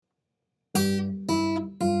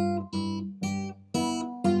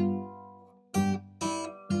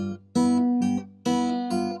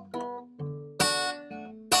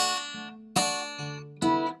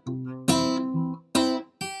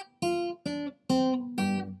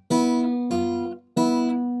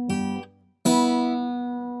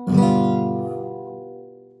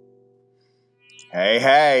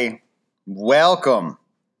Hey, welcome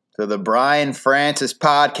to the Brian Francis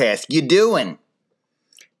Podcast. You doing?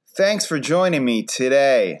 Thanks for joining me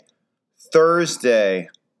today, Thursday,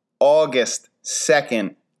 August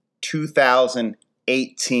 2nd,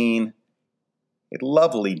 2018. A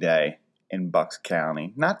lovely day in Bucks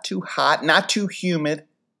County. Not too hot, not too humid,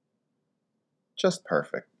 just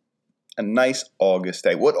perfect. A nice August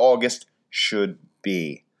day, what August should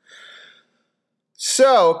be.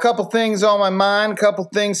 So, a couple things on my mind, a couple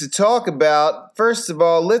things to talk about. First of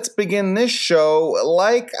all, let's begin this show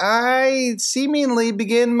like I seemingly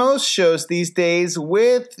begin most shows these days,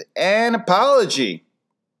 with an apology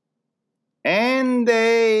and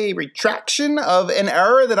a retraction of an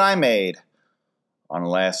error that I made. On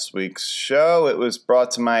last week's show, it was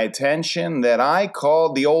brought to my attention that I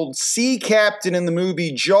called the old sea captain in the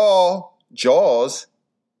movie Jaws,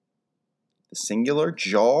 the singular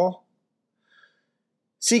Jaw?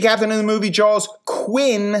 Sea captain in the movie Jaws,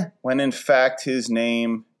 Quinn, when in fact his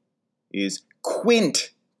name is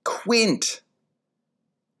Quint. Quint.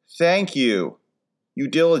 Thank you, you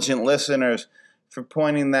diligent listeners, for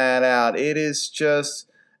pointing that out. It is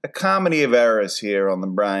just a comedy of errors here on the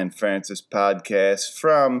Brian Francis Podcast,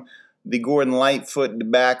 from the Gordon Lightfoot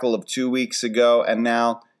debacle of 2 weeks ago, and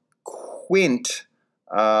now Quint.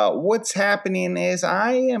 What's happening is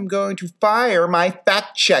I am going to fire my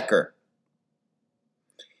fact checker.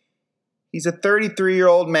 He's a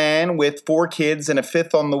 33-year-old man with 4 kids and a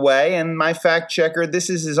 5th on the way, and my fact checker, this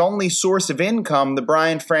is his only source of income, the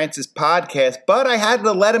Brian Francis Podcast, but I had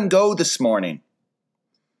to let him go this morning.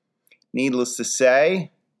 Needless to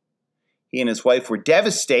say, he and his wife were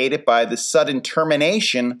devastated by the sudden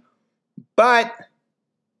termination, but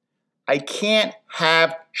I can't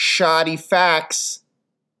have shoddy facts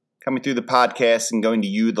coming through the podcast and going to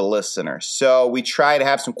you, the listener. So we try to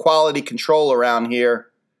have some quality control around here.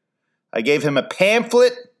 I gave him a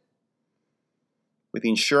pamphlet with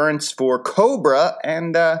insurance for Cobra,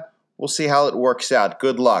 and we'll see how it works out.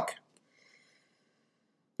 Good luck.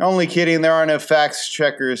 Only kidding, there are no fact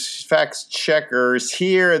checkers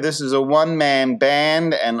here. This is a one-man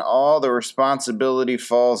band, and all the responsibility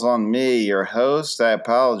falls on me, your host. I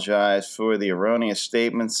apologize for the erroneous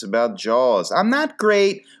statements about Jaws. I'm not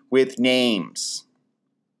great with names,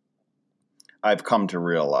 I've come to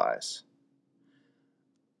realize.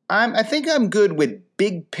 I think I'm good with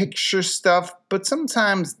big picture stuff, but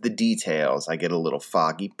sometimes the details I get a little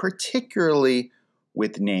foggy, particularly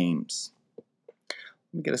with names.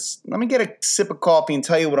 Let me get a sip of coffee and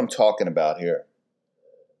tell you what I'm talking about here.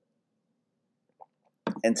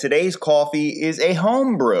 And today's coffee is a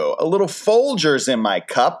home brew, a little Folgers in my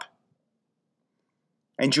cup.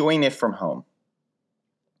 Enjoying it from home.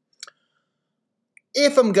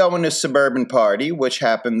 If I'm going to a suburban party, which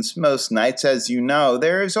happens most nights, as you know,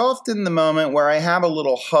 there is often the moment where I have a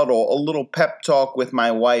little huddle, a little pep talk with my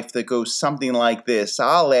wife that goes something like this.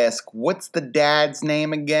 I'll ask, what's the dad's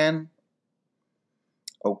name again?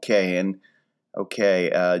 Jim.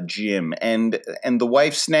 And the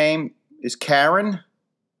wife's name is Karen?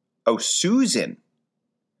 Oh, Susan.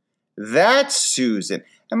 That's Susan.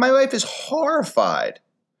 And my wife is horrified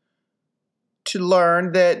to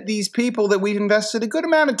learn that these people that we've invested a good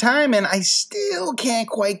amount of time in, I still can't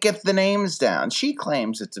quite get the names down. She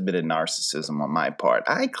claims it's a bit of narcissism on my part.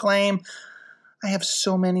 I claim I have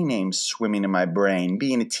so many names swimming in my brain,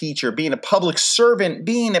 being a teacher, being a public servant,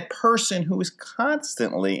 being a person who is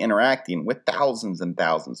constantly interacting with thousands and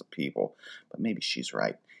thousands of people. But maybe she's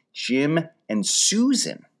right. Jim and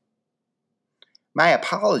Susan. My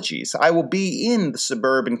apologies. I will be in the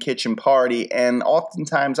suburban kitchen party, and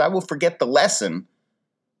oftentimes I will forget the lesson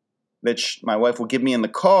that my wife will give me in the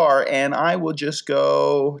car, and I will just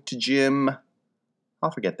go to Jim.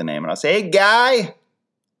 I'll forget the name, and I'll say, hey, Guy.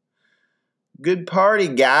 Good party,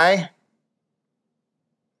 Guy.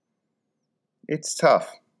 It's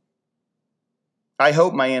tough. I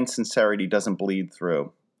hope my insincerity doesn't bleed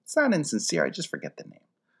through. It's not insincere. I just forget the name.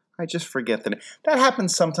 That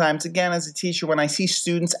happens sometimes, again, as a teacher, when I see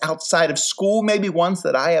students outside of school, maybe ones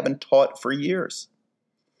that I haven't taught for years.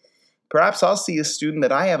 Perhaps I'll see a student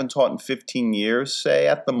that I haven't taught in 15 years, say,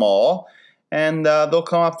 at the mall, and they'll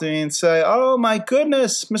come up to me and say, oh, my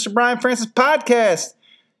goodness, Mr. Brian Francis Podcast,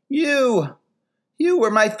 you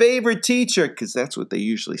were my favorite teacher, because that's what they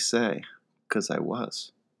usually say, because I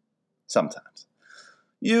was, sometimes.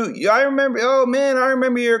 I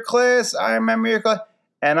remember your class,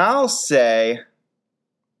 And I'll say,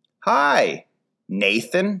 hi,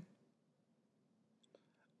 Nathan.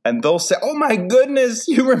 And they'll say, oh my goodness,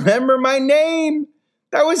 you remember my name.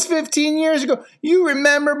 That was 15 years ago. You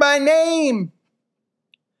remember my name.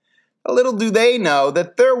 Little do they know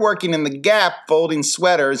that they're working in the Gap folding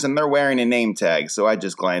sweaters and they're wearing a name tag. So I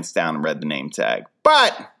just glanced down and read the name tag.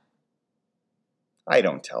 But I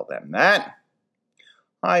don't tell them that.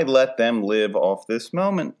 I let them live off this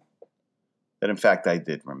moment. That in fact I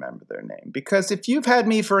did remember their name. Because if you've had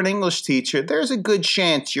me for an English teacher, there's a good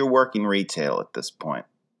chance you're working retail at this point.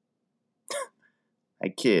 I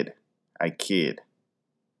kid.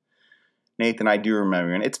 Nathan, I do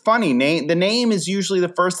remember. And it's funny, the name is usually the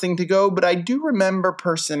first thing to go, but I do remember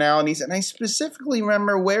personalities, and I specifically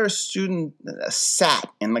remember where a student sat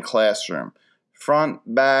in the classroom. Front,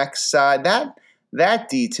 back, side, that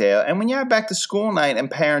detail. And when you have back to school night and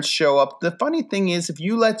parents show up, the funny thing is if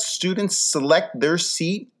you let students select their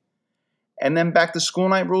seat and then back to school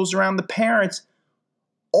night rolls around, the parents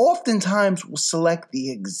oftentimes will select the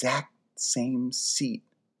exact same seat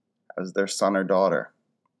as their son or daughter.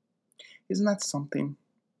 Isn't that something?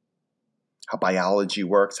 How biology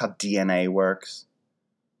works, how DNA works,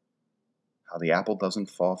 how the apple doesn't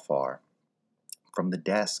fall far from the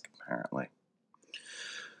desk, apparently.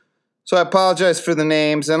 So I apologize for the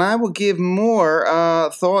names, and I will give more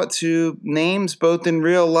thought to names both in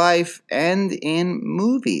real life and in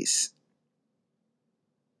movies.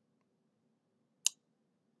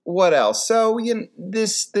 What else? So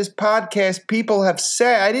this podcast, people have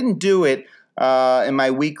said, I didn't do it in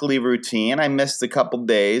my weekly routine. I missed a couple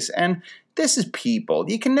days, and this is people.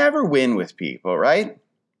 You can never win with people, right?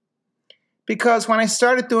 Because when I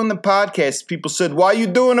started doing the podcast, people said, "Why are you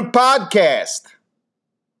doing a podcast?"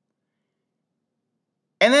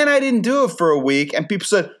 And then I didn't do it for a week, and people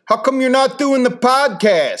said, "How come you're not doing the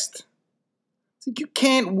podcast?" It's like, you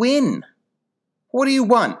can't win. What do you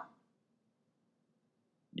want?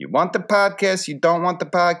 You want the podcast? You don't want the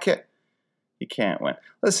podcast? You can't win.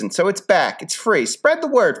 Listen, so it's back. It's free. Spread the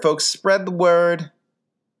word, folks. Spread the word.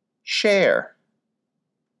 Share.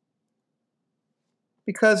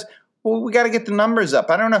 Because, well, we got to get the numbers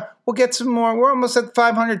up. I don't know. We'll get some more. We're almost at the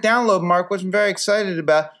 500 download mark, which I'm very excited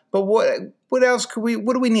about. But what else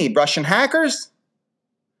what do we need? Russian hackers?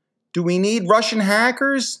 Do we need Russian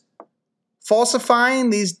hackers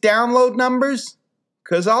falsifying these download numbers?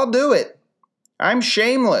 Because I'll do it. I'm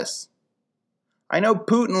shameless. I know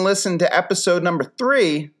Putin listened to episode number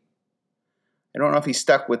 3. I don't know if he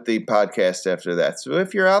stuck with the podcast after that. So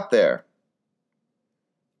if you're out there,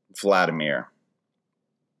 Vladimir,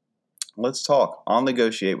 let's talk. I'll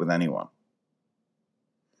negotiate with anyone.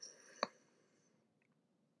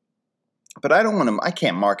 But I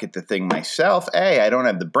can't market the thing myself. A, I don't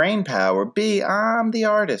have the brain power. B, I'm the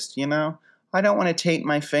artist, I don't want to taint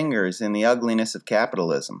my fingers in the ugliness of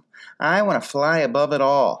capitalism. I want to fly above it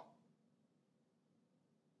all.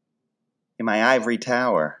 In my ivory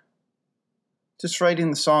tower. Just writing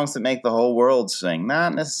the songs that make the whole world sing.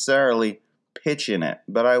 Not necessarily pitching it,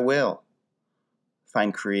 but I will.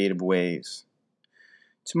 Find creative ways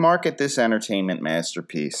to market this entertainment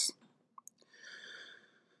masterpiece.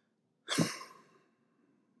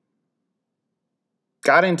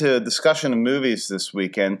 Got into a discussion of movies this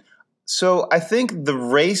weekend. So I think the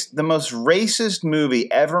most racist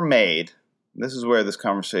movie ever made, this is where this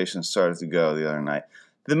conversation started to go the other night,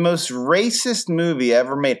 the most racist movie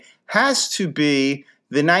ever made has to be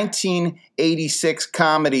the 1986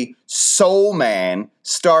 comedy Soul Man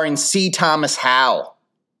starring C. Thomas Howell.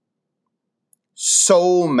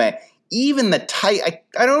 Soul Man. Even the title,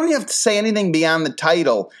 I don't even have to say anything beyond the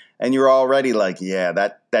title, and you're already like, yeah,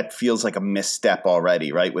 that feels like a misstep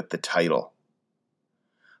already, right, with the title.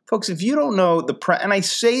 Folks, if you don't know and I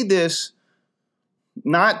say this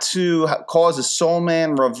not to cause a Soul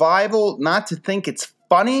Man revival, not to think it's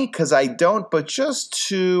funny, because I don't, but just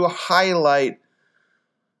to highlight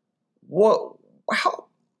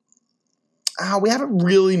how we haven't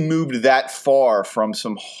really moved that far from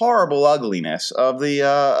some horrible ugliness of the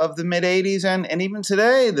mid-'80s and even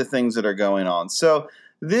today, the things that are going on. So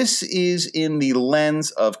this is in the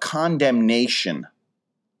lens of condemnation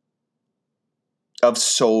of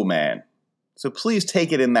Soul Man. So please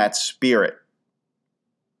take it in that spirit.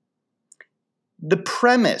 The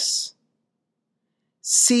premise: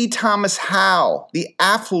 C. Thomas Howell, the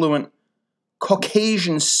affluent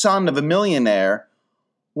Caucasian son of a millionaire,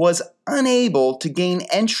 was unable to gain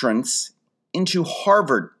entrance into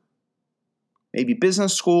Harvard. Maybe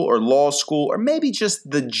business school or law school, or maybe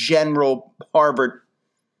just the general Harvard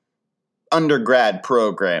undergrad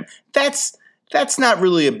program. That's not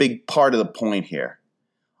really a big part of the point here.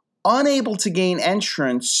 Unable to gain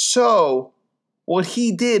entrance, so what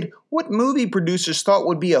he did, what movie producers thought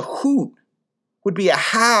would be a hoot, would be a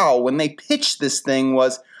how when they pitched this thing,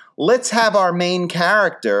 was, let's have our main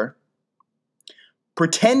character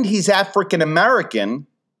pretend he's African American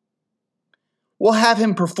We'll have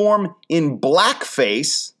him perform in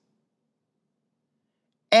blackface,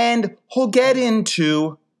 and he'll get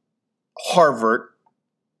into Harvard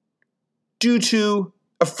due to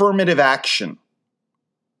affirmative action.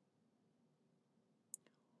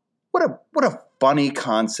 What a funny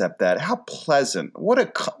concept that. How pleasant. What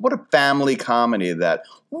a family comedy that.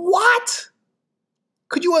 What?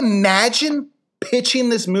 Could you imagine pitching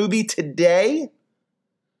this movie today?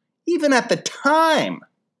 Even at the time,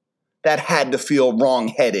 that had to feel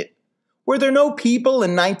wrong-headed. Were there no people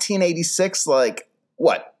in 1986 like,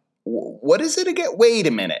 what? What is it again? Wait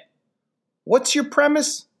a minute. What's your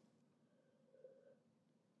premise?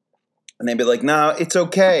 And they'd be like, no, it's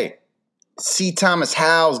okay. C. Thomas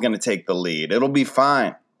Howell's going to take the lead. It'll be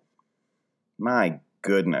fine. My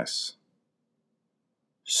goodness.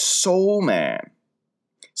 Soul Man.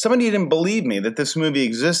 Somebody didn't believe me that this movie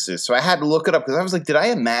existed, so I had to look it up because I was like, did I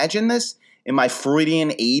imagine this in my Freudian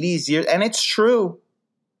 80s years? And it's true.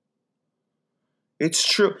 It's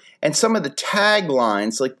true. And some of the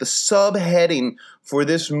taglines, like the subheading for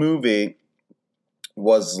this movie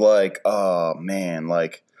was like, oh man,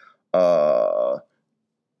 like, so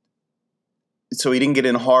he didn't get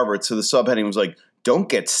in Harvard, so the subheading was like, don't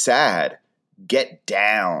get sad, get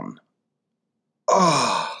down.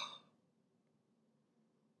 Oh,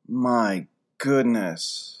 my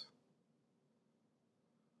goodness.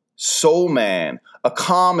 Soul Man, a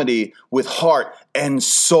comedy with heart and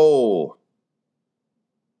soul.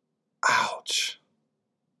 Ouch.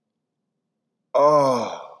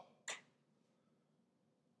 Oh.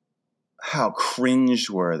 How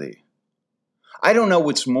cringeworthy. I don't know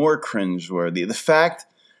what's more cringeworthy. The fact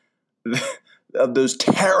of those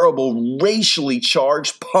terrible racially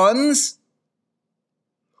charged puns,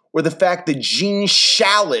 or the fact that Gene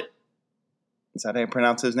Shalit, is that how I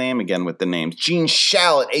pronounce his name? Again with the names. Gene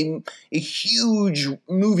Shalit, a huge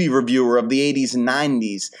movie reviewer of the 80s and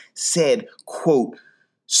 90s, said, quote,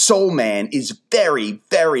 Soul Man is very,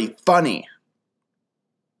 very funny.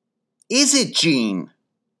 Is it, Gene?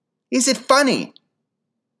 Is it funny?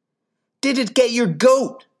 Did it get your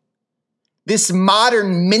goat? This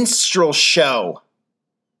modern minstrel show.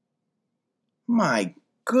 My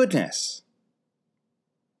goodness.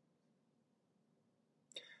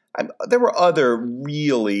 There were other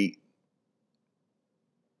really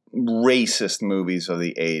racist movies of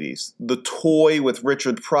the 80s. The Toy with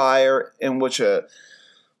Richard Pryor, in which a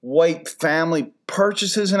white family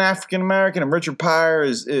purchases an African American, and Richard Pryor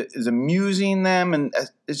is amusing them, and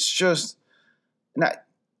it's just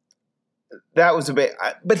that was a bit.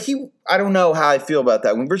 But I don't know how I feel about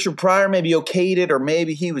that. When Richard Pryor maybe okayed it, or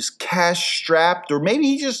maybe he was cash strapped, or maybe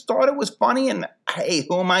he just thought it was funny. And hey,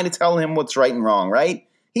 who am I to tell him what's right and wrong, right?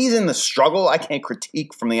 He's in the struggle. I can't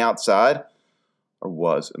critique from the outside, or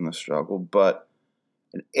was in the struggle, but.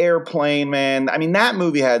 An Airplane, man. I mean, that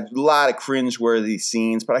movie had a lot of cringeworthy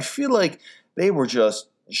scenes, but I feel like they were just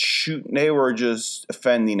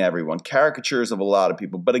offending everyone. Caricatures of a lot of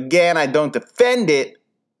people. But again, I don't defend it.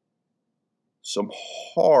 Some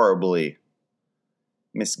horribly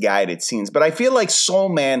misguided scenes. But I feel like Soul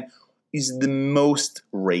Man is the most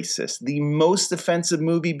racist, the most offensive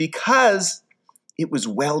movie because it was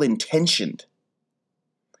well-intentioned.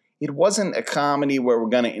 It wasn't a comedy where we're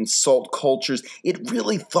going to insult cultures. It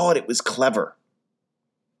really thought it was clever.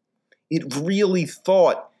 It really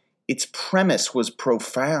thought its premise was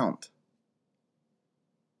profound,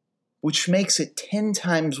 which makes it 10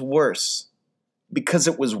 times worse because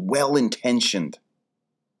it was well-intentioned.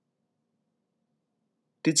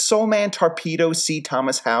 Did Soul Man torpedo C.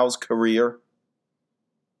 Thomas Howell's career?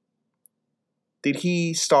 Did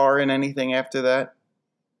he star in anything after that?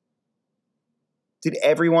 Did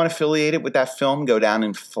everyone affiliated with that film go down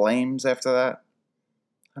in flames after that?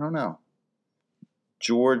 I don't know.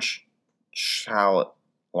 George Shalit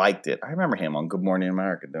liked it. I remember him on Good Morning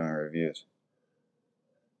America doing reviews.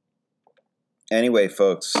 Anyway,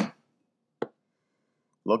 folks,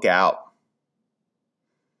 look out.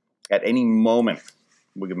 At any moment,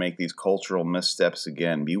 we can make these cultural missteps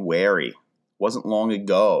again. Be wary. It wasn't long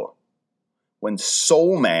ago when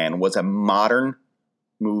Soul Man was a modern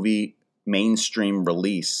movie mainstream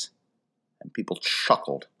release, and people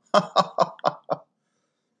chuckled.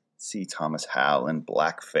 C. Thomas Howell in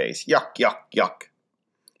blackface. Yuck, yuck, yuck.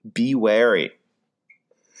 Be wary.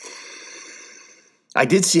 I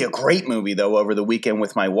did see a great movie, though, over the weekend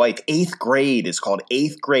with my wife. 8th Grade is called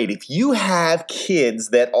 8th Grade. If you have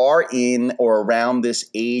kids that are in or around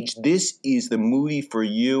this age, this is the movie for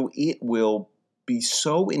you. It will be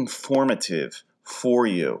so informative for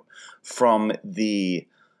you, from the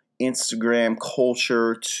Instagram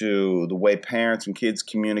culture to the way parents and kids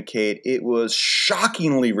communicate. It was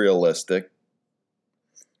shockingly realistic.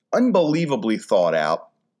 unbelievably thought out,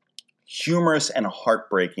 humorous and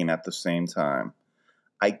heartbreaking at the same time.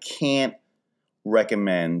 I can't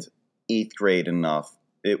recommend 8th Grade enough.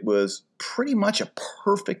 It was pretty much a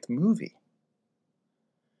perfect movie.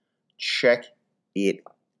 Check it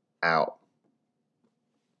out.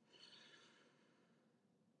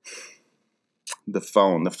 The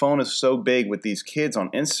phone is so big with these kids on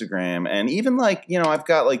Instagram, and even I've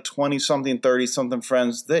got 20 something, 30 something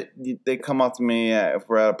friends that they come up to me if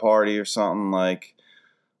we're at a party or something,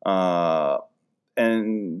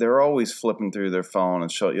 and they're always flipping through their phone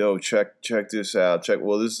and show, yo, check this out,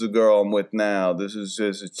 well, this is the girl I'm with now, this is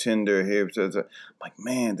just a Tinder here. I'm like,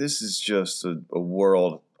 man, this is just a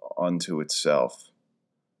world unto itself.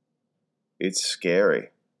 It's scary.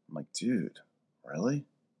 I'm like, dude, really?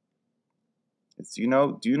 Do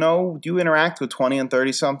you interact with 20 and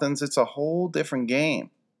 30 somethings? It's a whole different game.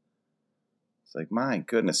 It's like, my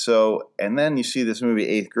goodness. So, and then you see this movie,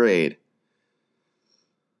 8th Grade.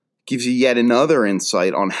 Gives you yet another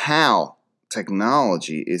insight on how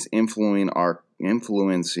technology is influencing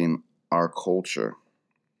our culture.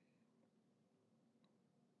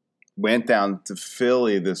 Went down to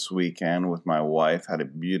Philly this weekend with my wife. Had a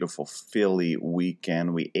beautiful Philly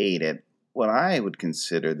weekend. We ate at what I would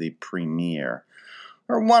consider the premier,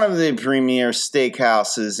 or one of the premier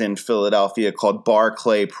steakhouses in Philadelphia, called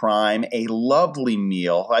Barclay Prime. A lovely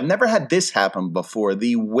meal. I've never had this happen before.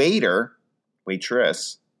 The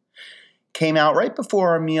waitress, came out right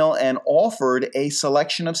before our meal and offered a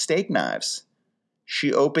selection of steak knives.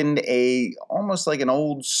 She opened almost like an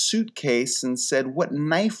old suitcase and said, "What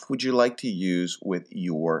knife would you like to use with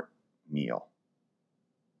your meal?"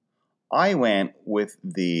 I went with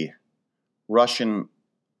the Russian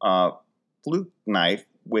flute knife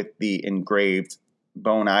with the engraved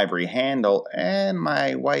bone ivory handle, and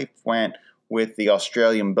my wife went with the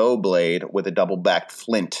Australian bow blade with a double-backed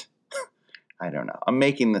flint. I don't know. I'm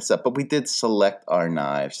making this up, but we did select our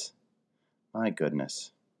knives. My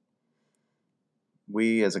goodness.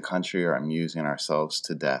 We as a country are amusing ourselves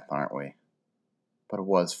to death, aren't we? But it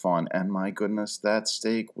was fun, and my goodness, that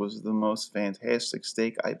steak was the most fantastic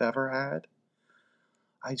steak I've ever had.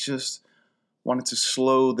 I just wanted to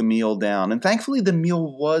slow the meal down, and thankfully the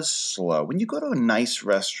meal was slow. When you go to a nice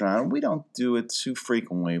restaurant, we don't do it too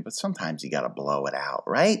frequently, but sometimes you gotta blow it out,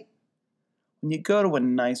 right? When you go to a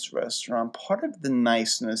nice restaurant, part of the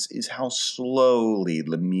niceness is how slowly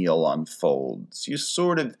the meal unfolds. You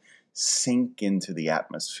sort of sink into the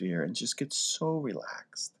atmosphere and just get so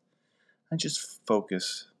relaxed. And just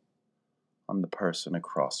focus on the person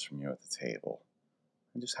across from you at the table.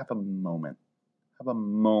 And just have a moment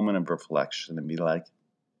of reflection and be like,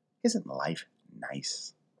 isn't life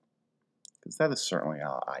nice? Because that is certainly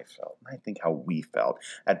how I felt. And I think how we felt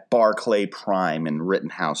at Barclay Prime in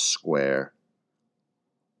Rittenhouse Square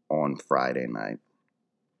on Friday night.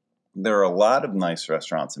 There are a lot of nice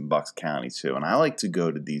restaurants in Bucks County, too, and I like to go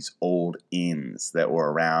to these old inns that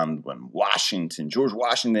were around when George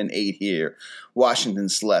Washington ate here, Washington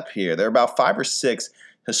slept here. There are about 5 or 6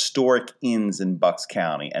 historic inns in Bucks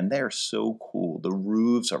County, and they're so cool. The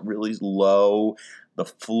roofs are really low. The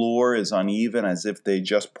floor is uneven, as if they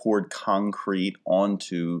just poured concrete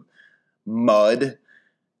onto mud,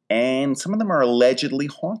 and some of them are allegedly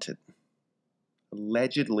haunted.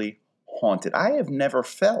 I have never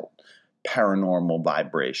felt paranormal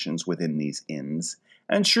vibrations within these inns.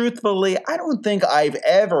 And truthfully, I don't think I've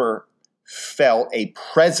ever felt a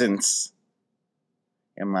presence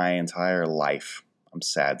in my entire life. I'm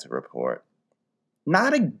sad to report.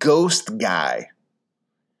 Not a ghost guy.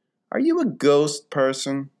 Are you a ghost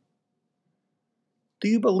person? Do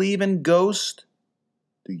you believe in ghosts?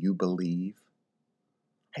 Do you believe?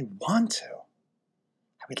 I want to.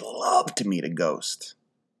 I would love to meet a ghost.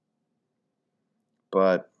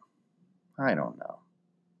 But I don't know.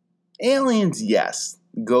 Aliens, yes.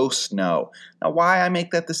 Ghosts, no. Now, why I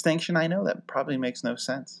make that distinction, I know that probably makes no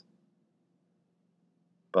sense.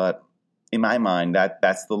 But in my mind,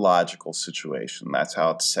 that's the logical situation. That's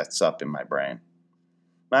how it sets up in my brain.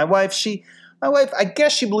 My wife, I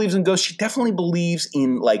guess she believes in ghosts. She definitely believes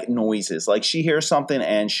in, noises. She hears something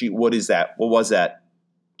and what is that? What was that?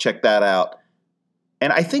 Check that out.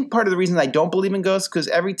 And I think part of the reason I don't believe in ghosts, because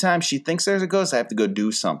every time she thinks there's a ghost, I have to go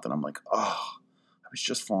do something. I'm like, I was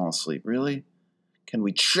just falling asleep. Really? Can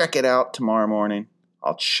we check it out tomorrow morning?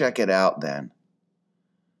 I'll check it out then.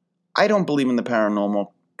 I don't believe in the paranormal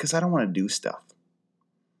because I don't want to do stuff.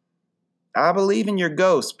 I believe in your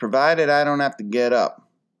ghost, provided I don't have to get up.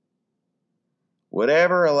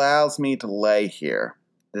 Whatever allows me to lay here,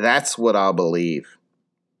 that's what I'll believe.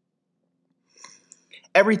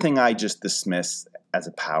 Everything I just dismiss as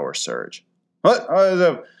a power surge. What?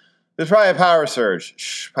 There's probably a power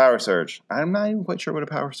surge. Power surge. I'm not even quite sure what a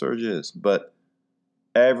power surge is, but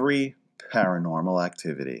every paranormal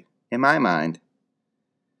activity, in my mind,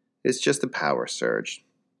 is just a power surge.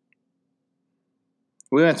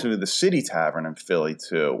 We went to the City Tavern in Philly,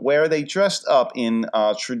 too, where they dressed up in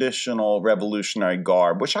traditional revolutionary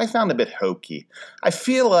garb, which I found a bit hokey. I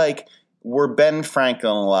feel like were Ben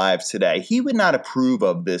Franklin alive today, he would not approve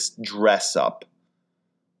of this dress-up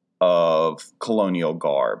of colonial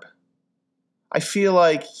garb. I feel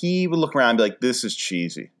like he would look around and be like, this is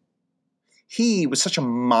cheesy. He was such a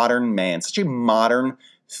modern man, such a modern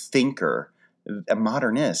thinker, a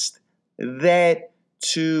modernist, that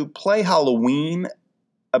to play Halloween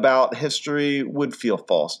about history would feel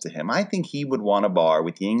false to him. I think he would want a bar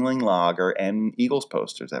with Yingling Lager and Eagles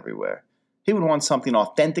posters everywhere. He would want something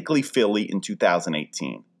authentically Philly in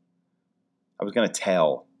 2018. I was going to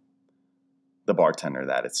tell the bartender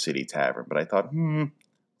that at City Tavern, but I thought,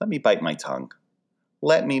 let me bite my tongue.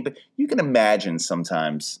 But you can imagine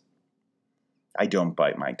sometimes I don't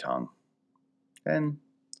bite my tongue. And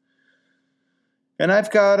I've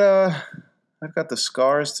got the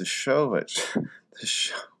scars to show it.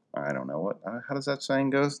 I don't know what. How does that saying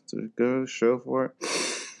go? To go show for it.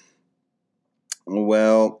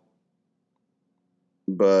 Well,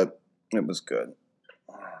 but it was good.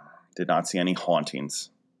 Did not see any hauntings.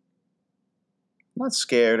 I'm not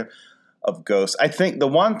scared of ghosts. I think the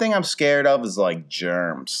one thing I'm scared of is like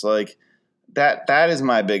germs. Like that is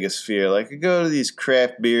my biggest fear. Like I go to these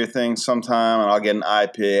craft beer things sometime and I'll get an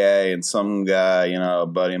IPA and some guy, a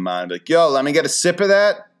buddy of mine, be like, yo, let me get a sip of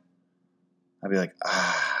that. I'd be like,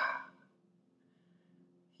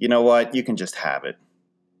 you know what? You can just have it.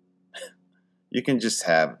 You can just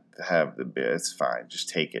have the beer. It's fine. Just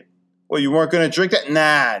take it. Well, you weren't going to drink that?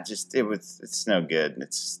 Nah, it's no good.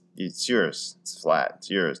 It's yours. It's flat.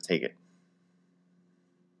 It's yours. Take it.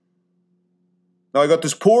 No, I got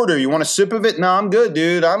this porter. You want a sip of it? No, I'm good,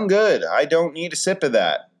 dude. I'm good. I don't need a sip of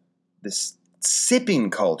that. This sipping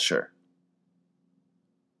culture.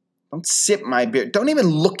 Don't sip my beer. Don't even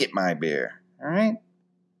look at my beer. All right?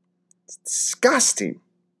 It's disgusting.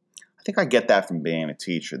 I think I get that from being a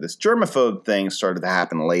teacher. This germaphobe thing started to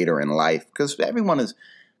happen later in life because everyone is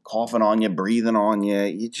coughing on you, breathing on you.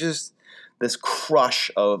 You just, this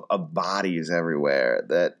crush of bodies everywhere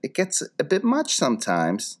that it gets a bit much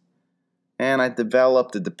sometimes. And I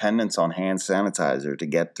developed a dependence on hand sanitizer to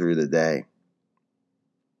get through the day.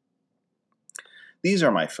 These are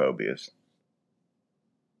my phobias.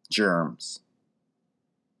 Germs.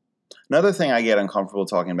 Another thing I get uncomfortable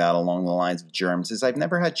talking about along the lines of germs is I've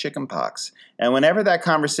never had chicken pox. And whenever that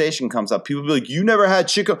conversation comes up, people be like, you never had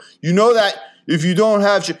chicken. You know that if you don't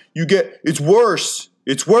have it's worse.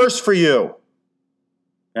 It's worse for you.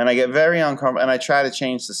 And I get very uncomfortable, and I try to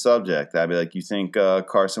change the subject. I'd be like, you think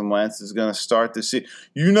Carson Wentz is going to start the season?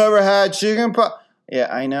 You never had chicken pox? Yeah,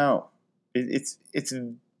 I know. It's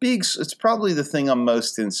big. It's probably the thing I'm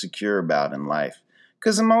most insecure about in life.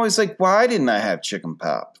 Because I'm always like, why didn't I have chicken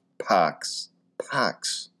pox?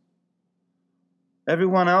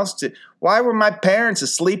 Everyone else did. Why were my parents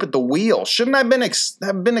asleep at the wheel? Shouldn't I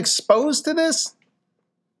have been exposed to this?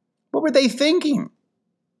 What were they thinking?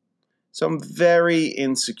 So I'm very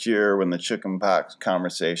insecure when the chicken pox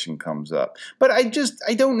conversation comes up. But I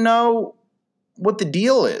don't know what the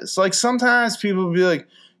deal is. Like sometimes people will be like,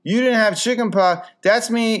 you didn't have chicken pox.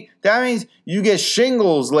 That means you get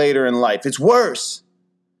shingles later in life. It's worse.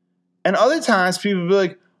 And other times people will be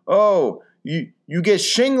like, oh, you get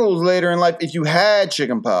shingles later in life if you had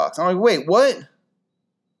chicken pox. I'm like, wait, what?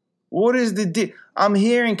 What is the deal? I'm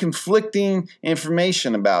hearing conflicting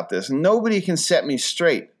information about this, and nobody can set me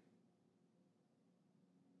straight.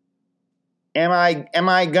 Am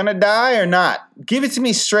I gonna die or not? Give it to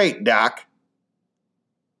me straight, doc.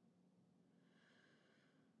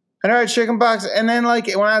 I never had chicken pox, and then like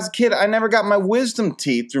when I was a kid, I never got my wisdom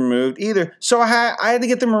teeth removed either. So I had to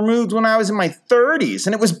get them removed when I was in my 30s,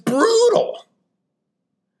 and it was brutal.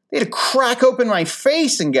 They had to crack open my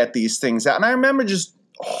face and get these things out. And I remember just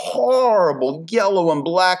horrible yellow and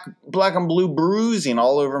black and blue bruising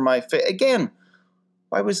all over my face. Again,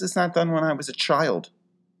 why was this not done when I was a child?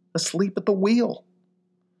 Asleep at the wheel.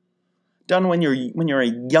 Done when you're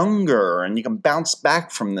younger and you can bounce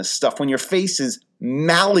back from this stuff, when your face is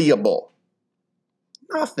malleable.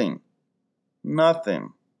 Nothing.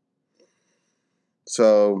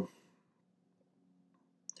 So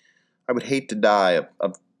I would hate to die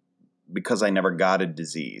because I never got a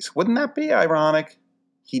disease. Wouldn't that be ironic?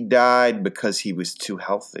 He died because he was too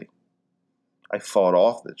healthy. I fought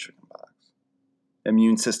off the chickenpox.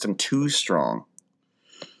 Immune system too strong.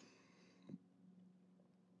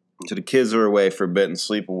 So the kids are away for a bit in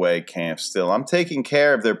sleepaway camp still. I'm taking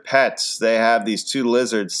care of their pets. They have these two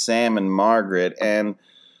lizards, Sam and Margaret, and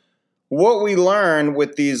what we learn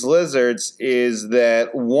with these lizards is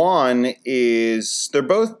that they're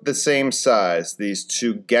both the same size, these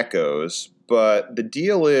two geckos, but the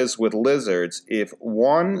deal is with lizards, if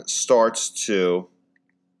one starts to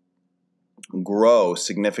grow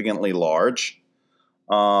significantly large,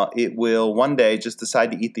 it will one day just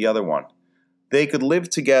decide to eat the other one. They could live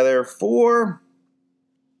together for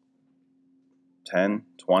 10,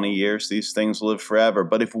 20 years. These things live forever.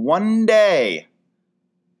 But if one day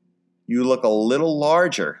you look a little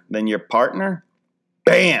larger than your partner,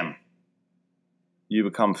 bam, you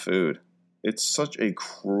become food. It's such a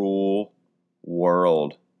cruel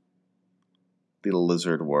world, the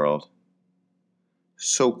lizard world.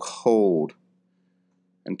 So cold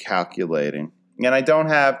and calculating. And I don't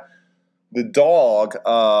have the dog,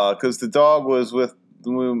 because the dog was with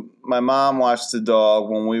my mom watched the dog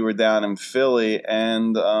when we were down in Philly,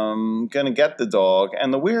 and I'm going to get the dog.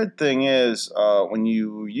 And the weird thing is, when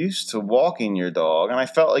you used to walking your dog, and I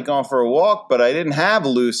felt like going for a walk, but I didn't have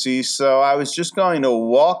Lucy, so I was just going to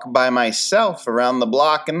walk by myself around the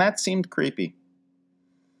block, and that seemed creepy.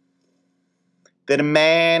 That a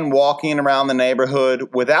man walking around the neighborhood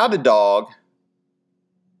without a dog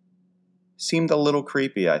seemed a little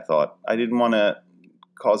creepy, I thought. I didn't want to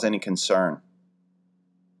cause any concern.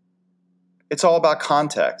 It's all about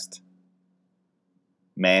context.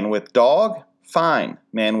 Man with dog, fine.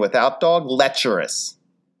 Man without dog, lecherous.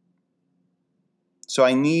 So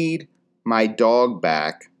I need my dog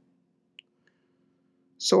back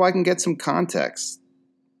so I can get some context.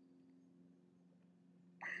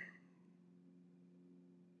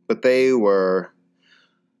 But they're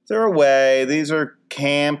away. These are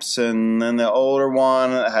camps, and then the older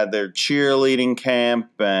one had their cheerleading camp,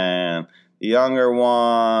 and the younger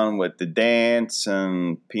one with the dance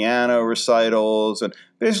and piano recitals, and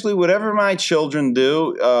basically whatever my children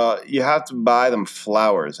do, you have to buy them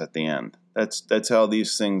flowers at the end. That's how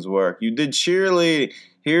these things work. You did cheerleading,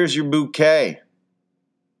 here's your bouquet.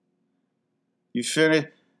 You finished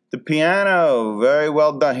the piano, very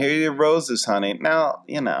well done. Here are your roses, honey. Now,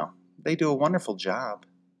 they do a wonderful job.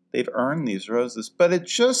 They've earned these roses, but it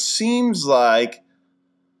just seems like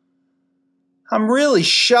I'm really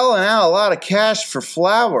shelling out a lot of cash for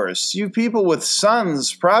flowers. You people with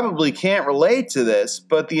sons probably can't relate to this,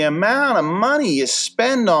 but the amount of money you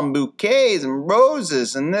spend on bouquets and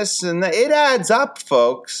roses and this and that, it adds up,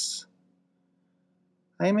 folks.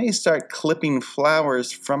 I may start clipping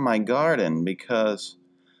flowers from my garden because,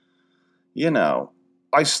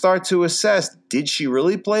 I start to assess, did she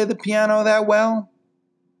really play the piano that well?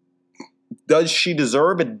 Does she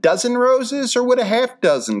deserve a dozen roses, or would a half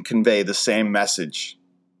dozen convey the same message?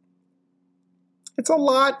 It's a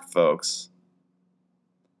lot, folks.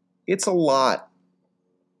 It's a lot.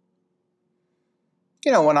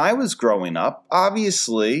 When I was growing up,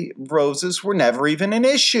 obviously, roses were never even an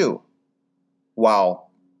issue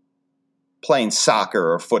while playing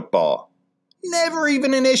soccer or football. Never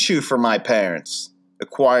even an issue for my parents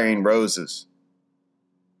acquiring roses.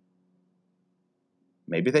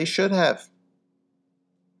 Maybe they should have.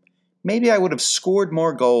 Maybe I would have scored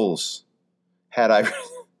more goals had I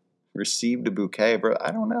received a bouquet. But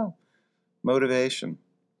I don't know. Motivation.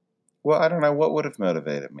 Well, I don't know what would have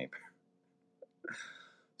motivated me.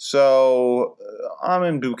 So I'm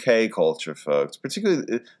in bouquet culture, folks.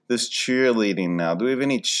 Particularly this cheerleading now. Do we have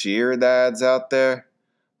any cheer dads out there?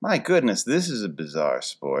 My goodness, this is a bizarre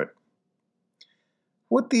sport.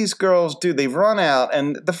 What these girls do, they run out,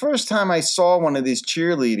 and the first time I saw one of these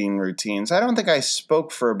cheerleading routines, I don't think I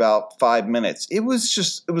spoke for about 5 minutes. It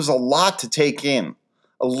was a lot to take in.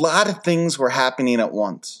 A lot of things were happening at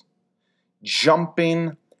once.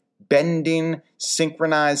 Jumping, bending,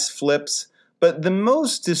 synchronized flips. But the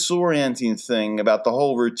most disorienting thing about the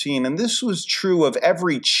whole routine, and this was true of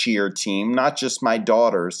every cheer team, not just my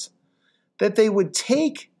daughters, that they would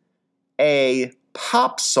take a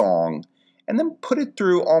pop song and then put it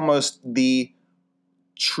through almost the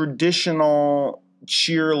traditional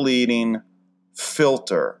cheerleading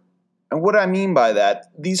filter. And what I mean by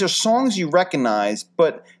that, these are songs you recognize,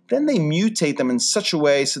 but then they mutate them in such a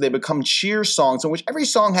way so they become cheer songs in which every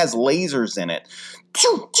song has lasers in it.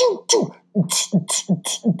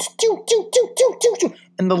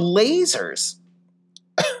 And the lasers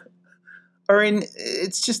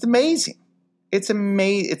it's just amazing. It's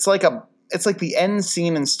amazing. It's like the end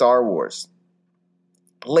scene in Star Wars.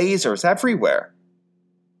 Lasers everywhere.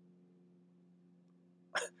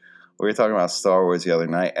 We were talking about Star Wars the other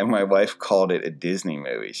night, and my wife called it a Disney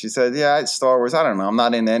movie. She said, yeah, it's Star Wars. I don't know. I'm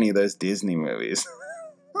not into any of those Disney movies.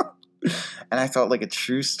 And I thought like a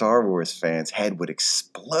true Star Wars fan's head would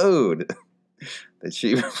explode that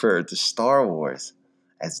she referred to Star Wars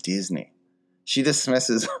as Disney. She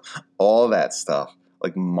dismisses all that stuff,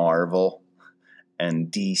 like Marvel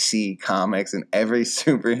and DC Comics and every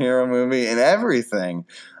superhero movie and everything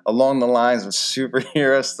along the lines of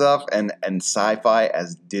superhero stuff and sci-fi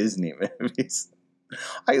as Disney movies.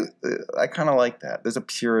 I kind of like that. There's a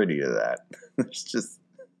purity to that. It's just,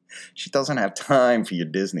 she doesn't have time for your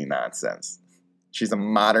Disney nonsense. She's a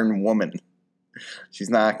modern woman. She's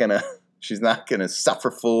not gonna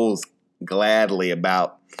suffer fools gladly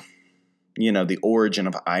about, the origin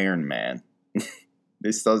of Iron Man.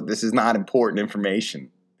 This is not important information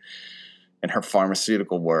in her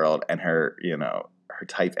pharmaceutical world and her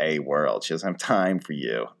type A world. She doesn't have time for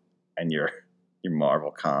you and your Marvel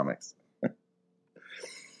comics.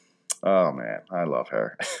 Oh man, I love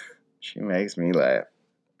her. She makes me laugh.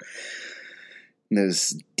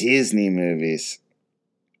 Those Disney movies.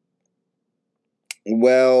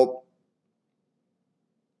 Well,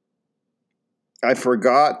 I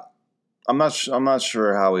forgot. I'm not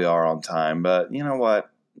sure how we are on time, but you know what?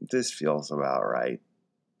 This feels about right.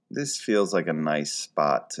 This feels like a nice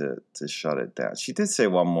spot to shut it down. She did say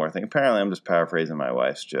one more thing. Apparently, I'm just paraphrasing my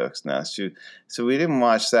wife's jokes now. So we didn't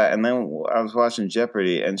watch that, and then I was watching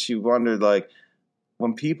Jeopardy, and she wondered, like,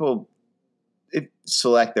 when people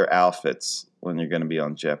select their outfits when you're going to be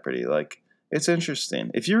on Jeopardy, like, it's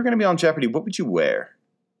interesting. If you were going to be on Jeopardy, what would you wear?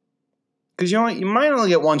 Because you might only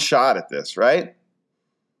get one shot at this, right?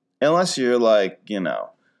 Unless you're like,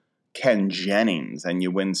 Ken Jennings and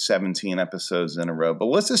you win 17 episodes in a row. But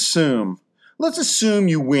let's assume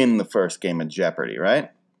you win the first game of Jeopardy,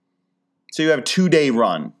 right? So you have a 2-day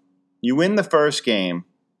run. You win the first game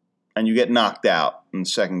and you get knocked out in the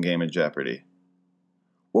second game of Jeopardy.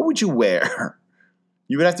 What would you wear?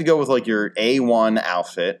 You would have to go with like your A1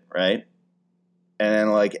 outfit, right? And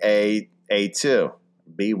then like A2,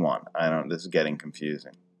 B1. This is getting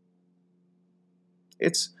confusing.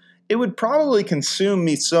 It would probably consume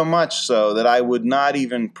me so much so that I would not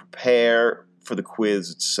even prepare for the quiz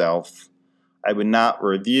itself. I would not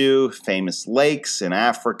review famous lakes in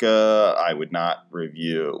Africa. I would not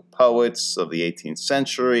review poets of the 18th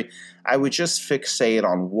century. I would just fixate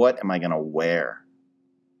on what am I going to wear.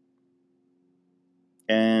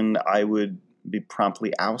 And I would be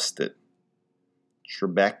promptly ousted.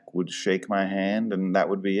 Trebek would shake my hand and that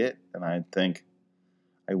would be it. And I'd think,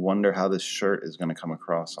 I wonder how this shirt is going to come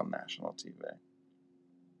across on national TV.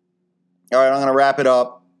 All right, I'm going to wrap it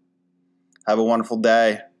up. Have a wonderful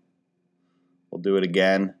day. We'll do it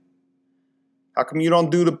again. How come you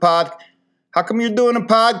don't do the pod? How come you're doing a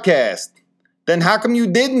podcast? Then how come you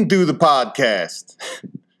didn't do the podcast?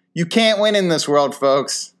 You can't win in this world,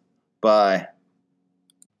 folks. Bye.